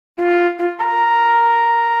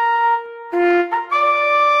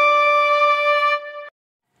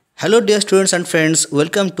Hello, dear students and friends.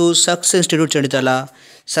 Welcome to Success Institute Chaditala.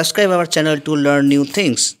 Subscribe our channel to learn new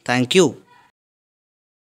things. Thank you.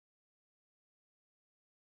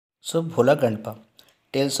 So, Bhola Grandpa.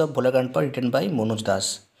 Tales of Bhola Grandpa written by Manoj Das.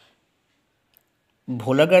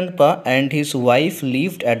 Bhola Grandpa and his wife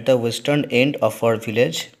lived at the western end of our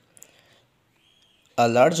village. A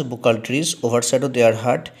large bokal trees overshadowed their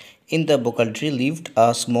hut. In the bokal tree lived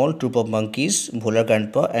a small troop of monkeys. Bhola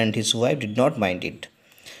Grandpa and his wife did not mind it.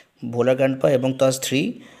 Bhola grandpa এবং তার স্ত্রী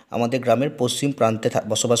আমাদের গ্রামের পশ্চিম প্রান্তে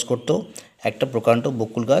বসবাস করত। একটা প্রকাণ্ড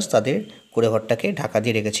বকুল গাছ তাদের কুঁড়েঘরটাকে ঢাকা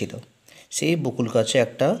দিয়ে রেখেছিল। সেই বকুল গাছে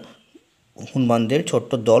একটা হনুমানদের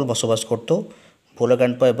ছোট্ট দল বসবাস করত। ভোলা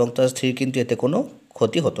গ্র্যান্ডপা এবং তার স্ত্রীর কিন্তু এতে কোনো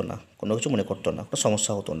ক্ষতি হতো না, কোনো কিছু মনে করতো না, কোনো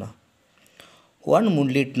সমস্যা হতো না। One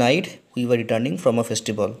moonlit night we were returning from a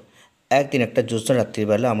festival. একদিন একটা জ্যোৎস্না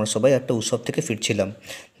রাত্রিবেলা আমরা সবাই একটা উৎসব থেকে ফিরছিলাম।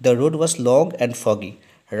 The road was long and foggy.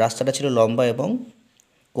 রাস্তাটা ছিল লম্বা এবং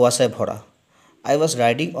কুয়াশায় ভরা। I was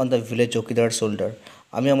riding on the village চৌকিদার শোল্ডার।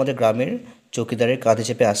 আমি আমাদের গ্রামের চৌকিদারের কাঁধে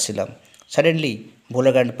চেপে আসছিলাম। সাডেনলি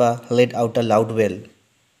ভোলা গ্র্যান্ডপা লেট আউট আ লাউড ওয়েল।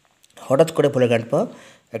 হঠাৎ করে ভোলা গ্র্যান্ডপা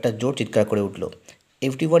একটা জোর চিৎকার করে উঠল।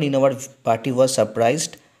 Everyone in our party was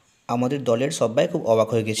surprised. আমাদের দলের সবাই খুব অবাক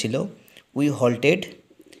হয়ে গেছিল। We halted.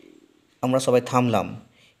 আমরা সবাই থামলাম।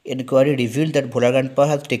 Enquiry reveal that Bhola grandpa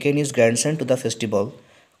has taken his grandson to the festival.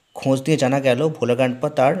 খোঁজ দিয়ে জানা গেল ভোলা গ্র্যান্ডপা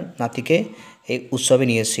তার নাতিকে এই উৎসবে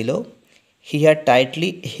নিয়ে এসেছিল। He had tightly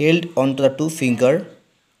held on to the two finger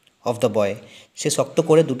of the boy. সে শক্ত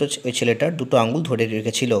করে ওই ছেলেটার দুটো আঙুল ধরে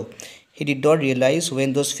রেখেছিল। He did not realise when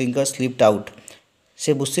those finger slipped out.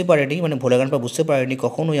 সে বুঝতে পারেনি, মানে ভোলা গ্র্যান্ডপা বুঝতে পারেনি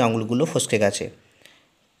কখন ওই আঙুলগুলো ফসকে গেছে।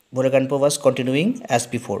 ভোলা grandpa was continuing as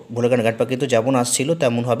before. Bhola grandpa কিন্তু যেমন আসছিল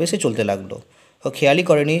তেমনভাবে সে চলতে লাগলো। ও খেয়ালই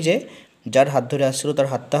করেনি যে যার হাত ধরে আসছিল তার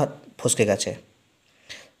হাতটা ফসকে গেছে।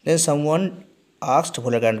 দেন someone asked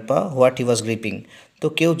Bhola grandpa what he was gripping. তো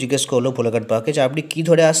কেউ জিজ্ঞেস করলো ভোলা গ্র্যান্ডপাকে যে আপনি কী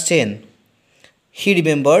ধরে আসছেন। হি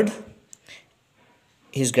remembered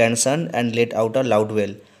his grandson and let out a loud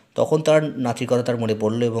well. তখন তার নাতির কথা তার মনে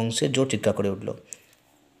পড়লো এবং সে জোর চিৎকার করে উঠল।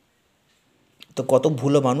 তো কত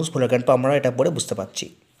ভুলো মানুষ ভোলা গ্র্যান্ডপা, আমরা এটা পরে বুঝতে পারছি।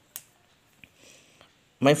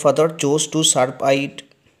 My father choose two sharp-I'd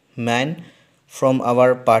man from our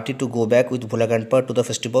party to go back with Bhola Grandpa to the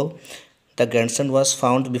festival. The grandson was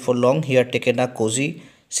found before long. He had taken a cozy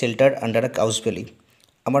shelter under a cow's belly.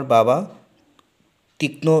 আমার বাবা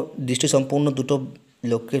তীক্ষ্ণ দৃষ্টিসম্পন্ন দুটো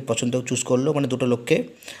লোককে পছন্দ choose করলো, মানে দুটো লোককে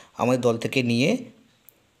আমাদের দল থেকে নিয়ে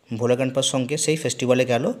ভোলা গ্র্যান্ডপার সঙ্গে সেই ফেস্টিভ্যালে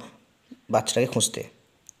গেল বাচ্চাটাকে খুঁজতে।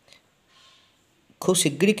 খুব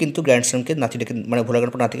শিগগিরই কিন্তু গ্র্যান্ডসনকে নাতিটাকে, মানে ভোলা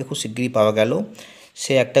গ্র্যান্ডপার নাতিকে খুব শিগগিরই পাওয়া গেল।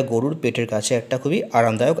 সে একটা গরুর পেটের কাছে একটা খুবই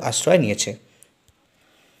আরামদায়ক আশ্রয় নিয়েছে।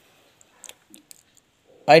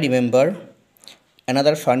 I remember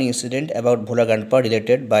another funny incident about Bhola Grandpa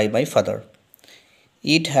related by my father.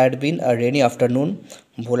 It had been a rainy afternoon.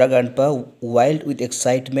 Bhola Grandpa, wild with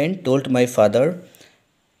excitement, told my father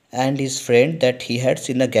and his friend that he had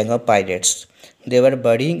seen a gang of pirates. They were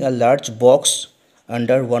burying a large box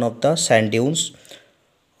under one of the sand dunes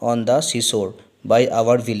on the seashore by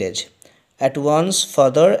our village. At once,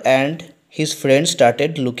 father and his friend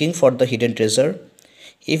started looking for the hidden treasure.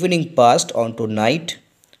 Evening passed on to night.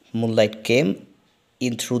 Moonlight came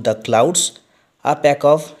in through the clouds. A pack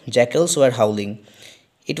of jackals were howling.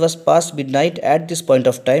 It was past midnight. At this point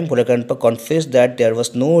of time, Bhola Grandpa confessed that there was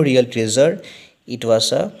no real treasure. It was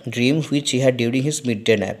a dream which he had during his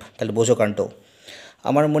midday nap. তাহলে বোঝো কাণ্ড।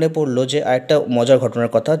 আমার মনে পড়লো যে আরেকটা মজার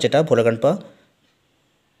ঘটনার কথা যেটা ভোলা গ্র্যান্ডপা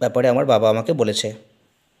ব্যাপারে আমার বাবা আমাকে বলেছে।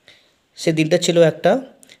 সে দিনটা ছিল একটা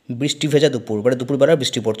বৃষ্টি ভেজা দুপুর, মানে দুপুরবেলা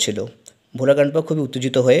বৃষ্টি পড়ছিল। ভোলা গ্র্যান্ডপা খুবই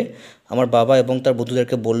উত্তেজিত হয়ে আমার বাবা এবং তার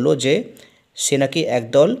বন্ধুদেরকে বলল যে সে নাকি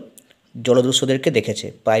একদল জলদস্যুদেরকে দেখেছে।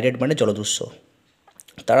 পাইরেট মানে জলদস্যু।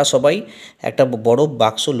 তারা সবাই একটা বড়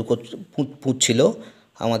বাক্স পুঁতছিল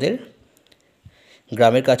আমাদের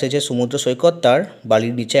গ্রামের কাছে যে সমুদ্র সৈকত তার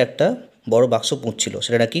বালির নিচে একটা বড় বাক্স পুঁতছিল,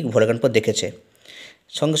 সেটা নাকি ভোলা গ্র্যান্ডপা দেখেছে।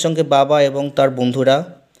 সঙ্গে সঙ্গে বাবা এবং তার বন্ধুরা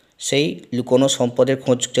সেই লুকোনো সম্পদের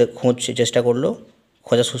খোঁজ চেষ্টা করলো,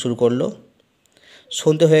 খোঁজা শুরু করলো।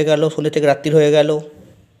 সন্ধে হয়ে গেল, সন্ধে থেকে রাত্রি হয়ে গেল।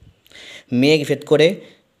 মেঘ ভেদ করে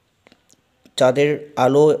চাঁদের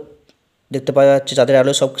আলো দেখতে পাওয়া যাচ্ছে, চাঁদের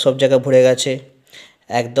আলো সব জায়গায় ভরে গেছে।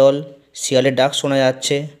 একদল শিয়ালের ডাক শোনা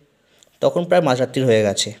যাচ্ছে। তখন প্রায় মাঝরাত্রি হয়ে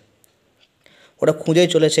গেছে। ওরা খুঁজেই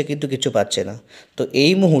চলেছে কিন্তু কিছু পাচ্ছে না। তো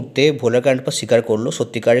এই মুহূর্তে ভোলা গ্র্যান্ডপা স্বীকার করলো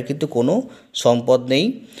সত্যিকারের কিন্তু কোনো সম্পদ নেই।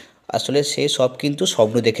 আসলে সে সব কিন্তু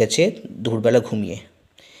স্বপ্ন দেখেছে দুপুরবেলা ঘুমিয়ে,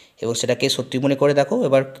 এবং সেটাকে সত্যি মনে করে দেখো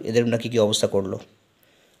এবার এদের নাকি কী অবস্থা করলো।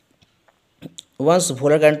 Once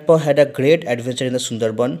Bhola Grandpa had a great adventure in the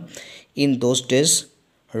Sundarban. In those days,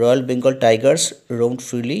 Royal Bengal tigers roamed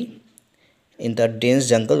freely in the dense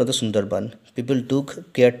jungle of the Sundarban. People took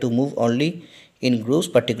care to move only in groups,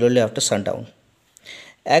 particularly after sundown.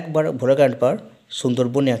 একবার ভোলা গ্র্যান্ডপার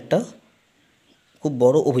সুন্দরবনে একটা খুব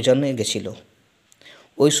বড় অভিযানে গেছিল।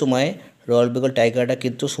 ওই সময় royal Bengal টাইগাররা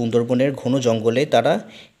কিন্তু সুন্দরবনের ঘন জঙ্গলে তারা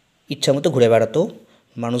ইচ্ছামতো ঘুরে বেড়াতো।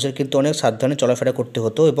 মানুষের কিন্তু অনেক সাবধানে চলাফেরা করতে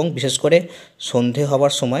হতো এবং বিশেষ করে সন্ধে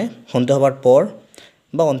হওয়ার পর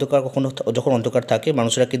বা যখন অন্ধকার থাকে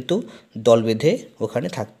মানুষেরা কিন্তু দল বেঁধে ওখানে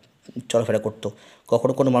চলাফেরা করতো।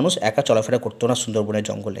 কখনো কোনো মানুষ একা চলাফেরা করতো না সুন্দরবনের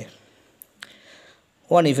জঙ্গলে।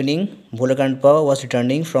 One evening, Bhola Grandpa was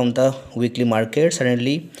returning from the weekly market.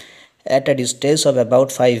 Suddenly, at a distance of about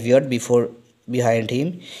 5 yards behind him,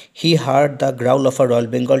 he heard the growl of a Royal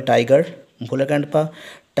Bengal tiger. Bhola Grandpa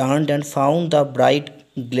turned and found the bright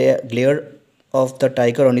glare of the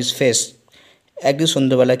tiger on his face. একদিন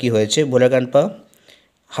সন্ধ্যাবেলা কী হয়েছে, ভোলা grandpa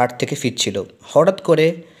হাট থেকে ফিরছিল। হঠাৎ করে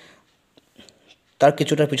তার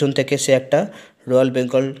কিছুটা পিছন থেকে সে একটা রয়্যাল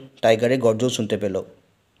বেঙ্গল টাইগারের গর্জন শুনতে পেল।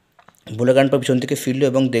 ভোলা গ্র্যান্ডপা পিছন থেকে ফিরল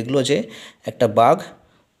এবং দেখল যে একটা বাঘ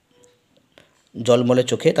জলমলে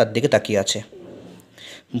চোখে তার দিকে তাকিয়ে আছে।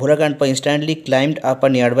 ভোলা grandpa instantly climbed up a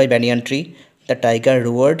nearby banyan tree. The tiger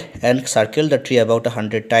roared and circled the tree about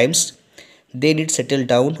 100 times. Then it settled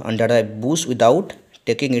down under a bush without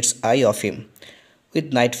taking its eye off him. With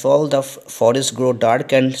nightfall, the forest grew dark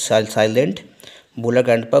and silent. Bhola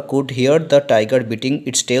Grandpa could hear the tiger beating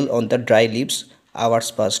its tail on the dry leaves. Hours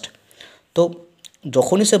passed. তো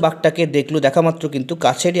যখনই সে বাঘটাকে দেখা মাত্র কিন্তু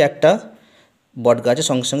কাছেরই একটা বটগাছের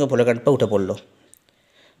সঙ্গে সঙ্গে ভোলা grandpa উঠে পড়ল।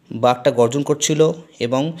 বাঘটা গর্জন করছিল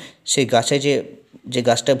এবং সেই গাছে যে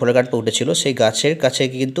গাছটায় ভোলা গ্র্যান্ডপা উঠেছিল সেই গাছের কাছে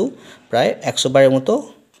কিন্তু প্রায় 100 বারের মতো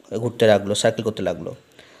ঘুরতে লাগলো, সার্কেল করতে লাগলো।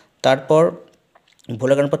 তারপর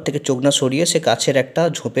ভোলা গ্র্যান্ডপার থেকে চোখ না সরিয়ে সে গাছের একটা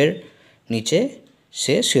ঝোপের নিচে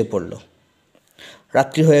সে শুয়ে পড়ল।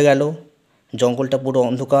 রাত্রি হয়ে গেল, জঙ্গলটা পুরো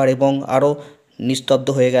অন্ধকার এবং আরও নিস্তব্ধ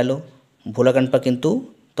হয়ে গেল। ভোলা গ্র্যান্ডপা কিন্তু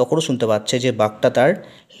তখনও শুনতে পাচ্ছে যে বাঘটা তার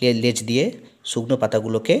লেজ দিয়ে শুকনো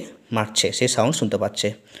পাতাগুলোকে মারছে, সেই সাউন্ড শুনতে পাচ্ছে।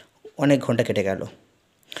 অনেক ঘন্টা কেটে গেল।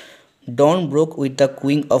 Dawn broke with the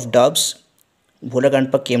cooing of doves. Bhola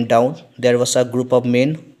Grandpa came down. There was a group of men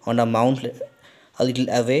on a mound a little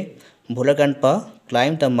away. Bhola Grandpa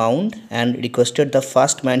climbed the mound and requested the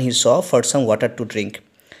first man he saw for some water to drink.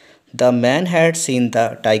 The man had seen the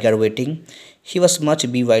tiger waiting. He was much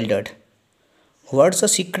bewildered. What's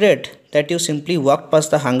the secret that you simply walked past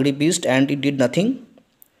the hungry beast and it did nothing?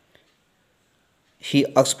 He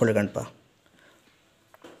asked Bhola Grandpa.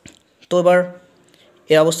 তো এবার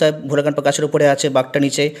এই অবস্থায় ভোলা grandpa গাছের উপরে আছে, বাঘটা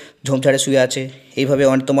নিচে ঝোপঝাড়ে শুয়ে আছে। এইভাবে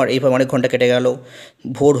অনেক ঘন্টা কেটে গেল,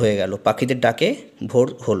 ভোর হয়ে গেল, পাখিদের ডাকে ভোর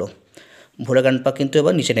হলো। ভোলা গ্র্যান্ডপা কিন্তু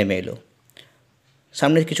এবার নিচে নেমে এলো।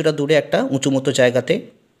 সামনে কিছুটা দূরে একটা উঁচু মতো জায়গাতে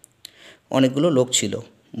অনেকগুলো লোক ছিল।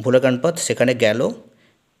 ভোলা গ্র্যান্ডপা সেখানে গেল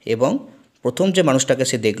এবং প্রথম যে মানুষটাকে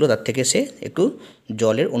সে দেখলো তার থেকে সে একটু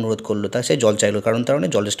জলের অনুরোধ করলো, তাই সে জল চাইলো, কারণ তার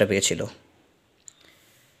অনেক জলেসটা পেয়েছিল।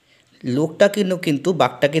 লোকটা কিন্তু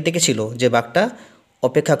বাঘটাকে দেখেছিল যে বাঘটা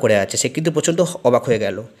অপেক্ষা করে আছে, সে কিন্তু প্রচণ্ড অবাক হয়ে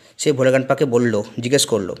গেল। সে ভোলা গ্র্যান্ডপাকে জিজ্ঞেস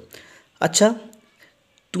করলো, আচ্ছা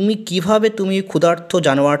তুমি ক্ষুধার্ত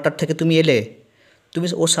জানোয়ারটার থেকে তুমি এলে, তুমি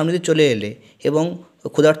ওর সামনে দিয়ে চলে এলে এবং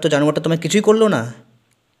ক্ষুধার্ত জানোয়ারটা তোমায় কিছুই করলো না,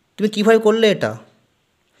 তুমি কীভাবে করলে এটা?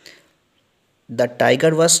 The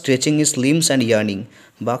tiger was stretching his লিম্স and earning.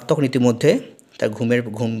 বাঘ তখন ইতিমধ্যে তার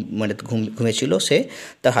ঘুমেছিল, সে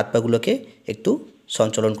তার হাত পাগুলোকে একটু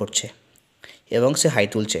সঞ্চালন করছে এবং সে হাই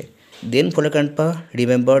তুলছে। দেন ভোলা grandpa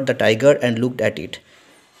remember the tiger and looked at it.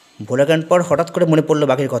 ভোলা গ্র্যান্ডপার হঠাৎ করে মনে পড়লো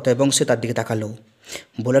বাঘের কথা এবং সে তার দিকে তাকালো।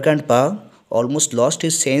 ভোলা grandpa almost lost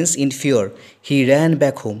his sense in fear. He ran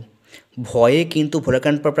back home. ভয়ে কিন্তু ভোলা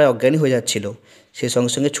গ্র্যান্ডপা প্রায় অজ্ঞানী হয়ে যাচ্ছিল। সে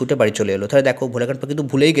সঙ্গে সঙ্গে ছুটে বাড়ি চলে এলো। তাহলে দেখো, ভোলা গ্র্যান্ডপা কিন্তু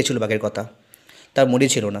ভুলেই গেছিলো বাঘের কথা, তার মনে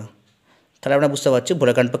ছিল না। তাহলে আমরা বুঝতে পারছি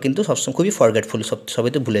ভোলা গ্র্যান্ডপা কিন্তু সবসময় খুবই ফরগেটফুল,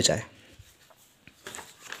 সবাই তো ভুলে যায়।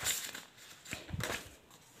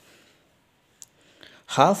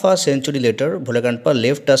 Half a century later, Bhola Grandpa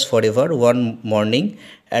left us forever one morning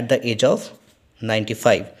at the age of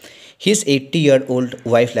 95. His 80-year-old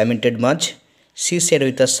wife lamented much. She said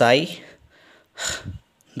with a sigh,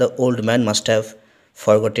 the old man must have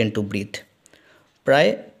forgotten to breathe. প্রায়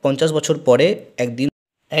 50 বছর পরে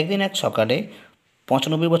একদিন এক সকালে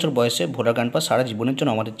 95 বছর বয়সে ভোলা grandpa সারা জীবনের জন্য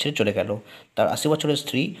আমাদের ছেড়ে চলে গেল। তার 80 বছরের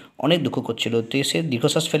স্ত্রী অনেক দুঃখ করছিল, তো সে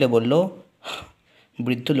দীর্ঘশ্বাস ফেলে বলল,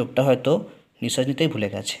 বৃদ্ধ লোকটা হয়তো নিঃশ্বাস নিতেই ভুলে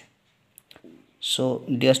গেছে। So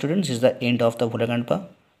dear students, is the end of the Bhola grandpa.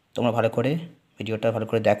 তোমরা ভালো করে ভিডিওটা ভালো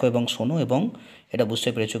করে দেখো এবং শোনো, এবং এটা বুঝতে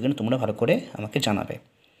পেরেছো কিনা তোমরা ভালো করে আমাকে জানাবে।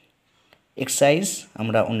 এক্সারসাইজ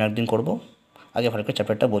আমরা অন্য একদিন করবো। আগে ভালো করে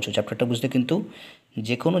চ্যাপ্টারটা বোঝো। চ্যাপ্টারটা বুঝতে কিন্তু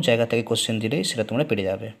যে কোনো জায়গা থেকে কোশ্চেন দিলেই সেটা তোমরা পেরে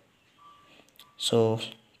যাবে। So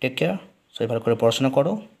take care. সবাই ভালো করে পড়াশোনা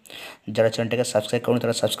করো, যারা চ্যানেলটাকে সাবস্ক্রাইব করো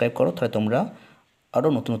তারা সাবস্ক্রাইব করো, তাহলে তোমরা আরও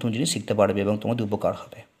নতুন নতুন জিনিস শিখতে পারবে এবং তোমাদের উপকার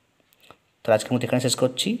হবে। তাহলে আজকের মতো এখানে শেষ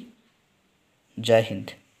করছি। জয় হিন্দ,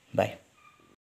 বাই।